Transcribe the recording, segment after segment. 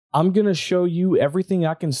I'm going to show you everything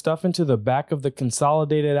I can stuff into the back of the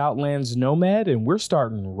Consolidated Outlands Nomad, and we're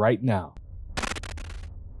starting right now.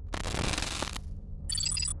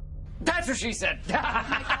 That's what she said.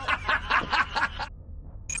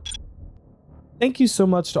 Thank you so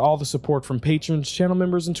much to all the support from patrons, channel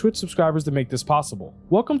members, and Twitch subscribers that make this possible.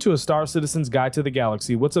 Welcome to A Star Citizen's Guide to the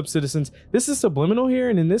Galaxy. What's up, citizens? This is SubliminaL here,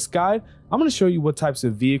 and in this guide, I'm going to show you what types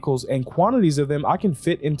of vehicles and quantities of them I can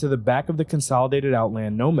fit into the back of the Consolidated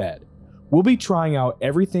Outland Nomad. We'll be trying out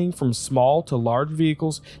everything from small to large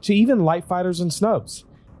vehicles to even light fighters and snubs.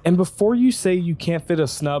 And before you say you can't fit a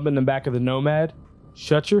snub in the back of the Nomad,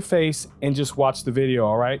 shut your face and just watch the video,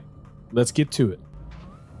 all right? Let's get to it.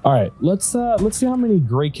 All right, let's see how many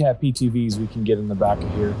Gray Cat PTVs we can get in the back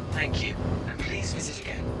of here. Thank you, and please visit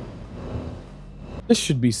again. This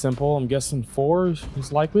should be simple. I'm guessing 4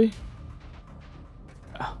 is likely.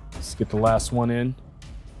 Let's get the last one in.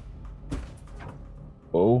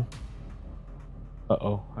 Oh.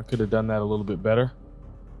 Uh-oh, I could have done that a little bit better.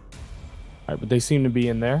 All right, but they seem to be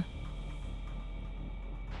in there.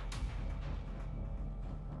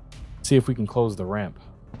 See if we can close the ramp.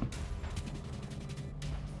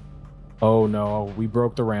 Oh no, we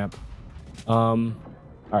broke the ramp. All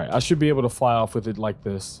right, I should be able to fly off with it like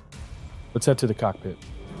this. Let's head to the cockpit.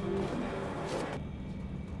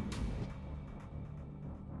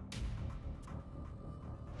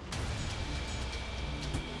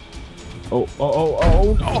 Oh.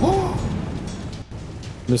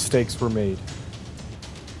 Mistakes were made.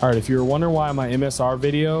 All right, if you were wondering why in my MSR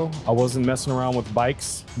video I wasn't messing around with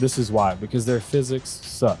bikes, this is why, because their physics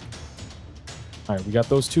suck. All right, we got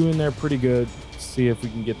those 2 in there pretty good. Let's see if we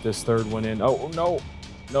can get this 3rd one in. Oh, no.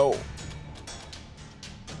 All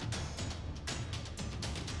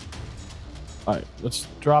right, let's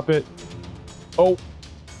drop it. Oh.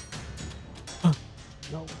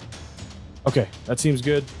 No. Okay, that seems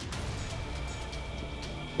good.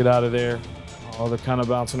 Get out of there. Oh, they're kind of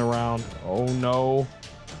bouncing around. Oh, no. All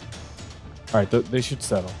right, they should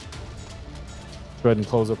settle. Go ahead and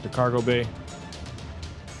close up the cargo bay.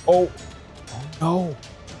 Oh. No.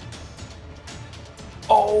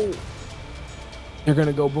 Oh, they're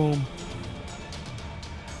gonna go boom.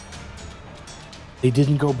 They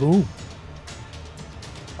didn't go boom.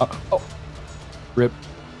 Oh, rip.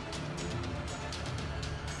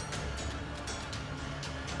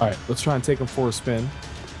 All right, let's try and take them for a spin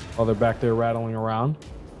while they're back there rattling around.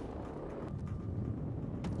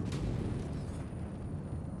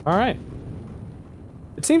 All right.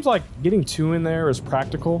 It seems like getting 2 in there is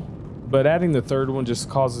practical, but adding the 3rd one just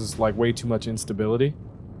causes like way too much instability.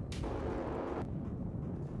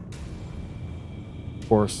 Of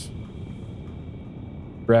course,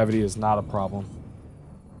 gravity is not a problem.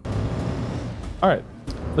 All right,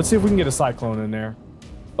 let's see if we can get a Cyclone in there.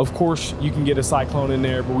 Of course, you can get a Cyclone in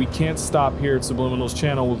there, but we can't stop here at SubliminaL's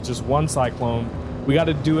channel with just 1 Cyclone. We got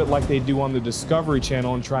to do it like they do on the Discovery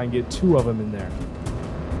channel and try and get 2 of them in there.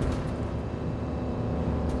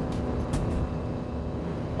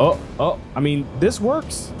 Oh, I mean, this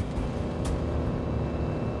works.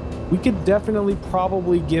 We could definitely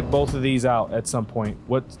probably get both of these out at some point.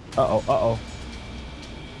 What? Uh-oh.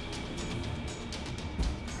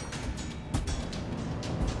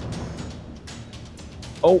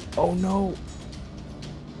 Oh no.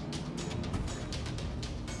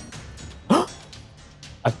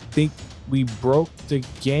 I think we broke the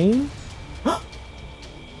game.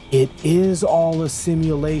 It is all a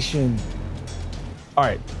simulation. All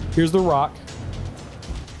right, here's the rock.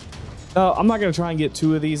 I'm not going to try and get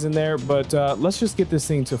 2 of these in there, but let's just get this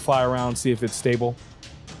thing to fly around, see if it's stable.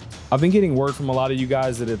 I've been getting word from a lot of you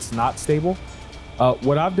guys that it's not stable.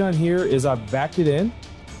 What I've done here is I've backed it in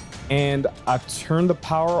and I've turned the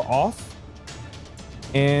power off,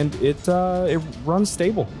 and it runs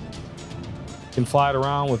stable. Can fly it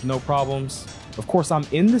around with no problems. Of course, I'm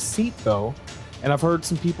in the seat though, and I've heard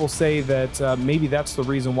some people say that maybe that's the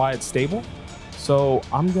reason why it's stable. So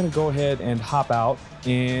I'm gonna go ahead and hop out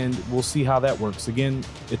and we'll see how that works. Again,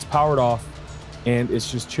 it's powered off and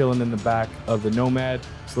it's just chilling in the back of the Nomad.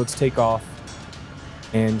 So let's take off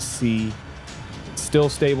and see. It's still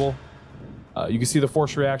stable. You can see the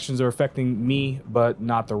force reactions are affecting me, but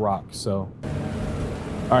not the rock. So,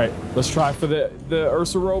 all right, let's try for the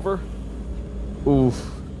Ursa rover. Oof.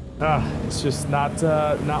 It's just not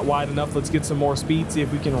wide enough. Let's get some more speed, see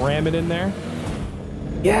if we can ram it in there.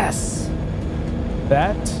 Yes.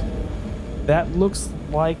 That looks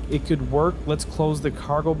like it could work. Let's close the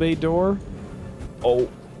cargo bay door. Oh,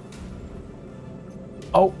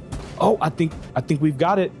 I think we've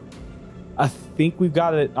got it. I think we've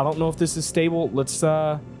got it. I don't know if this is stable. Let's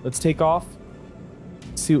take off.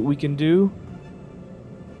 See what we can do.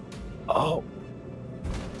 Oh.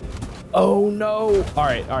 Oh no. All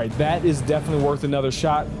right. That is definitely worth another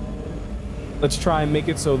shot. Let's try and make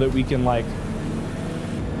it so that we can like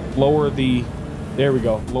lower the, there we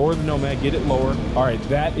go. Lower the Nomad, get it lower. All right,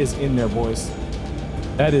 that is in there, boys.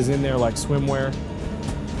 That is in there like swimwear.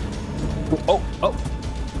 Oh.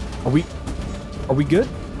 Are we good?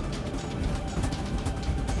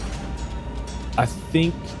 I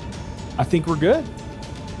think we're good.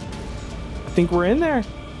 I think we're in there.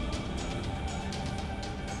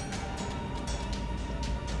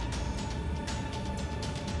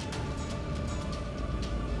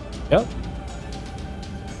 Yep.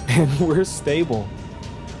 And we're stable.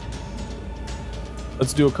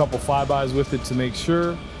 Let's do a couple flybys with it to make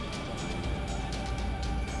sure.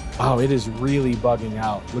 Oh, it is really bugging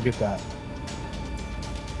out. Look at that.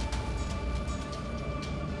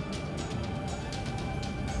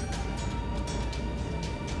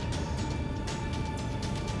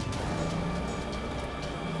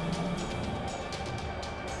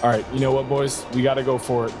 All right, you know what, boys? We got to go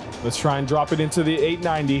for it. Let's try and drop it into the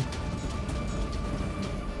 890.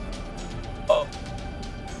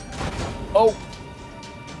 Oh.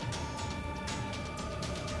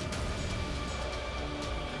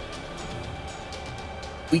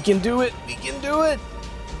 We can do it. We can do it.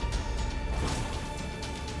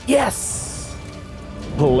 Yes.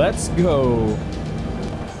 Let's go.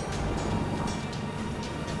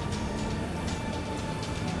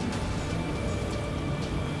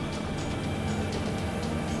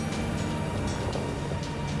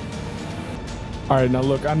 All right, now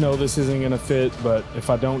look, I know this isn't gonna fit, but if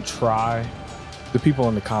I don't try, the people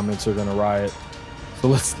in the comments are gonna riot. So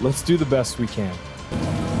let's do the best we can.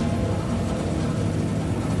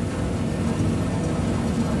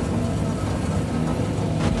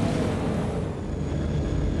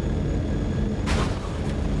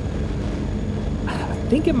 I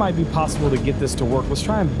think it might be possible to get this to work. Let's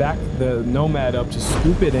try and back the Nomad up to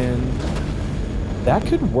scoop it in. That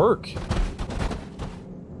could work.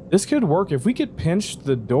 This could work if we could pinch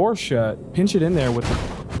the door shut, pinch it in there with the,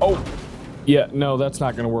 oh, yeah, no, that's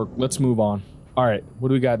not gonna work. Let's move on. All right, what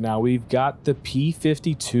do we got now? We've got the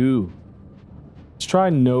P52. Let's try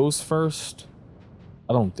nose first.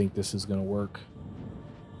 I don't think this is gonna work.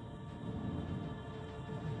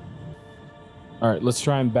 All right, let's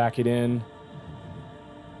try and back it in.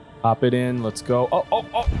 Pop it in, let's go. Oh.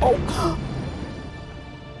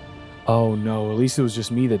 Oh no, at least it was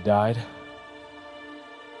just me that died.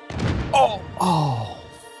 Oh,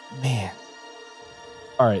 man.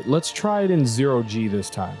 All right, let's try it in 0G this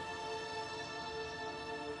time.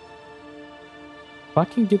 If I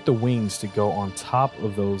can get the wings to go on top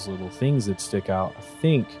of those little things that stick out, I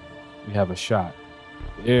think we have a shot.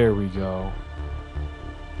 There we go.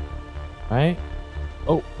 All right.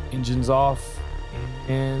 Oh, engine's off.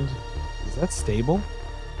 And is that stable?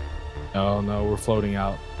 Oh, no, we're floating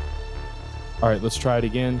out. All right, let's try it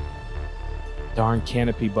again. Darn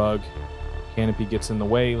canopy bug. Canopy gets in the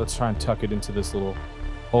way. Let's try and tuck it into this little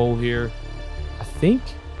hole here. I think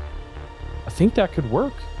that could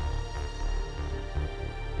work.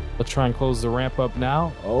 Let's try and close the ramp up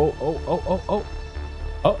now. Oh.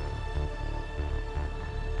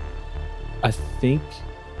 I think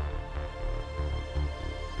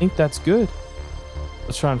that's good.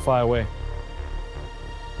 Let's try and fly away.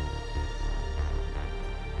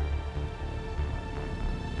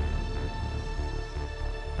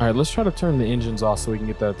 All right, let's try to turn the engines off so we can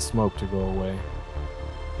get that smoke to go away.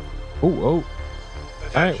 Oh. All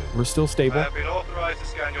right, we're still stable. I have been authorized to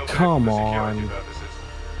scan your Come vehicle for on. security purposes.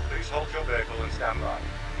 Please hold your vehicle and stand by.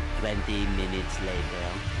 20 minutes later.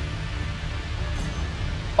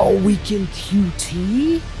 Oh, we can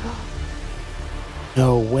QT?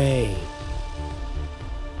 No way.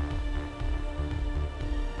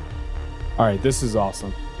 All right, this is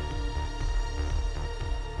awesome.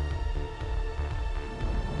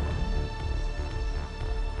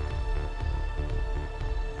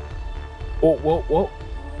 Whoa.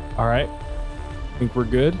 All right. I think we're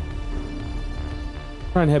good.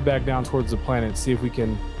 Try and head back down towards the planet, see if we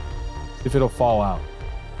can, if it'll fall out.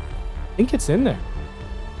 I think it's in there.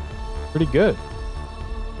 Pretty good.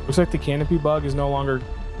 Looks like the canopy bug is no longer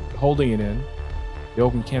holding it in. The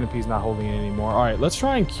open canopy is not holding it anymore. All right, let's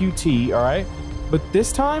try and QT, all right? But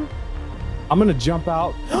this time, I'm gonna jump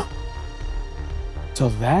out. So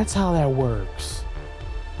that's how that works.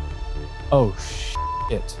 Oh,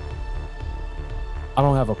 shit. I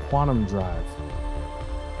don't have a quantum drive.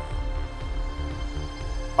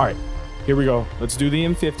 All right, here we go. Let's do the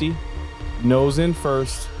M50. Nose in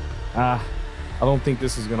first. I don't think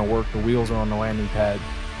this is gonna work. The wheels are on the landing pad.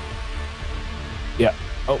 Yeah.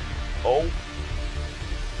 Oh.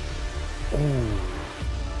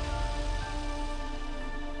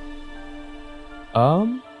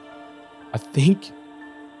 I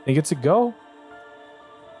think it's a go.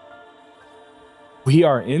 We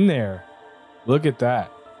are in there. Look at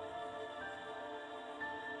that.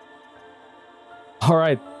 All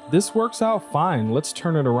right, this works out fine. Let's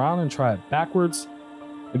turn it around and try it backwards.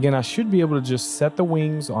 Again, I should be able to just set the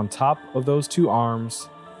wings on top of those two arms.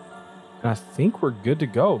 And I think we're good to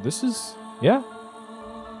go. This is, yeah.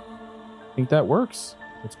 I think that works.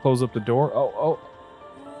 Let's close up the door. Oh.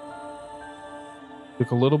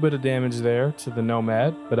 Took a little bit of damage there to the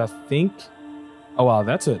Nomad, but I think, oh wow,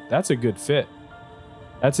 that's a good fit.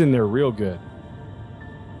 That's in there real good.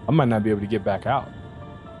 I might not be able to get back out.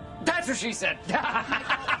 That's what she said.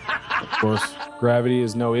 Of course, gravity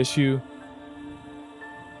is no issue.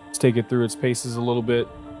 Let's take it through its paces a little bit.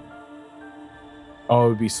 Oh, it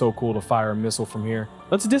would be so cool to fire a missile from here.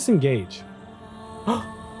 Let's disengage.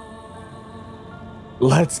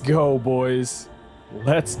 Let's go, boys.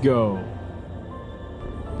 Let's go.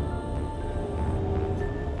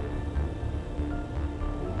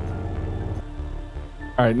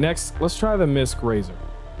 All right, next, let's try the Misc Razor.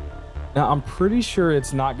 Now, I'm pretty sure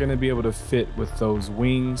it's not going to be able to fit with those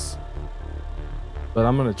wings, but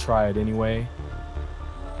I'm going to try it anyway.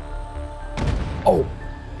 Oh.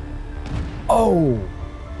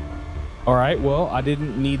 All right, well, I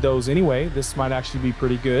didn't need those anyway. This might actually be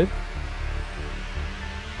pretty good.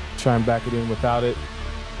 Try and back it in without it.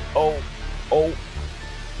 Oh.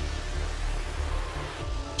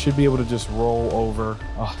 Should be able to just roll over.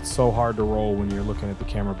 Oh, it's so hard to roll when you're looking at the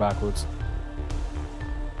camera backwards.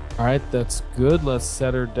 All right, that's good. Let's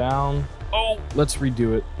set her down. Oh, let's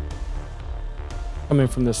redo it. Coming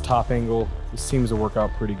from this top angle, this seems to work out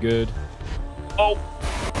pretty good. Oh.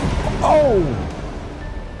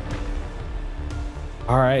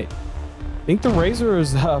 All right. I think the Razor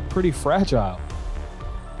is pretty fragile.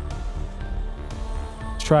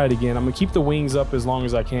 Let's try it again. I'm gonna keep the wings up as long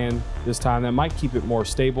as I can this time. That might keep it more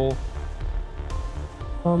stable.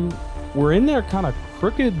 We're in there kind of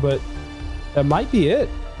crooked, but that might be it.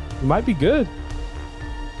 It might be good.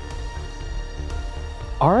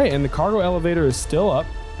 All right, and the cargo elevator is still up.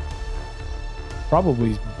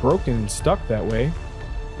 Probably broken and stuck that way.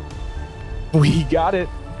 We got it.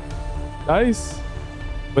 Nice.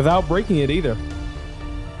 Without breaking it either.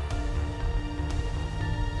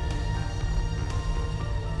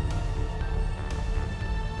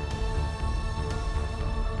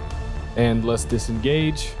 And let's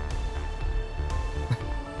disengage.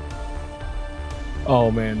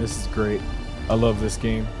 Oh man, this is great. I love this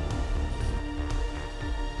game.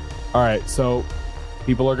 All right, so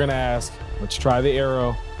people are gonna ask, let's try the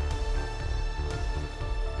arrow.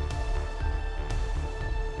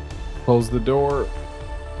 Close the door.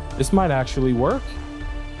 This might actually work.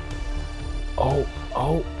 Oh,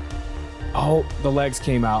 the legs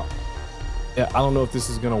came out. Yeah, I don't know if this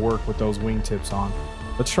is gonna work with those wingtips on.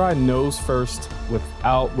 Let's try nose first with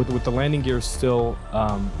the landing gear still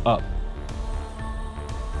up.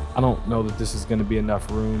 I don't know that this is gonna be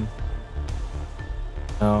enough room.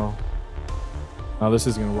 No, this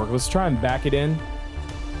is gonna work. Let's try and back it in.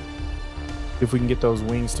 If we can get those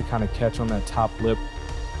wings to kind of catch on that top lip.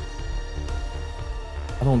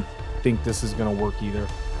 I don't think this is gonna work either.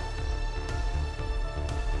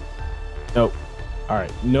 Nope. All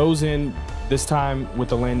right, nose in this time with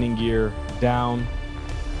the landing gear down.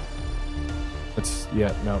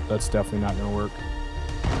 No, that's definitely not gonna work.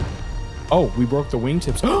 Oh, we broke the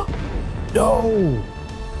wingtips. No!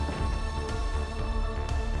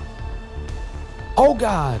 Oh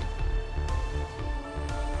God!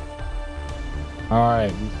 All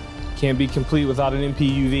right, can't be complete without an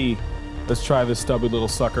MPUV. Let's try this stubby little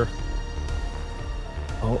sucker.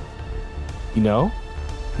 Oh, you know,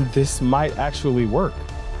 this might actually work.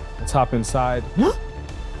 Let's hop inside.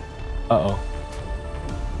 Uh-oh.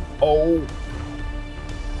 Oh.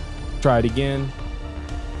 Try it again.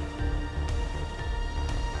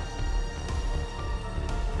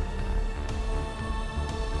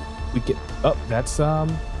 We get up. That's I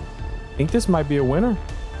think this might be a winner.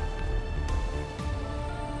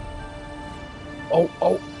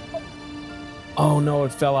 Oh no,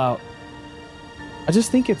 it fell out. I just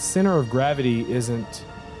think its center of gravity isn't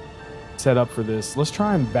set up for this. Let's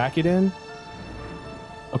try and back it in.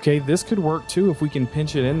 Okay, this could work too if we can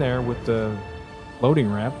pinch it in there with the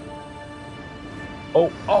loading ramp. Oh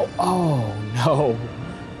no.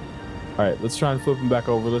 All right, let's try and flip him back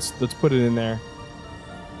over. Let's put it in there.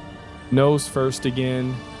 Nose first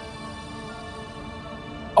again.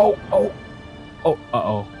 Uh-oh.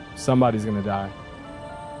 Somebody's gonna die.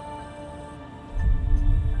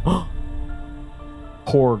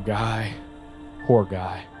 Poor guy. Poor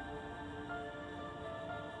guy.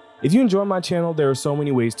 If you enjoy my channel, there are so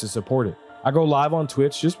many ways to support it. I go live on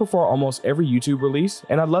Twitch just before almost every YouTube release,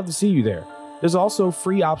 and I'd love to see you there. There's also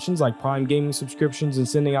free options like Prime Gaming subscriptions and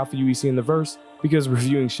sending out for UEC in the verse, because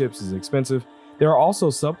reviewing ships is expensive. There are also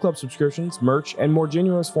sub club subscriptions, merch, and more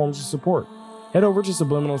generous forms of support. Head over to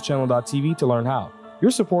SubliminaLchannel.tv to learn how.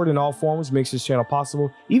 Your support in all forms makes this channel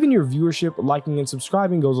possible. Even your viewership, liking, and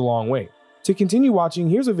subscribing goes a long way. To continue watching,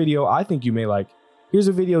 here's a video I think you may like. Here's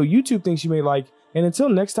a video YouTube thinks you may like. And until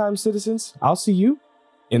next time, citizens, I'll see you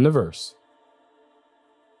in the verse.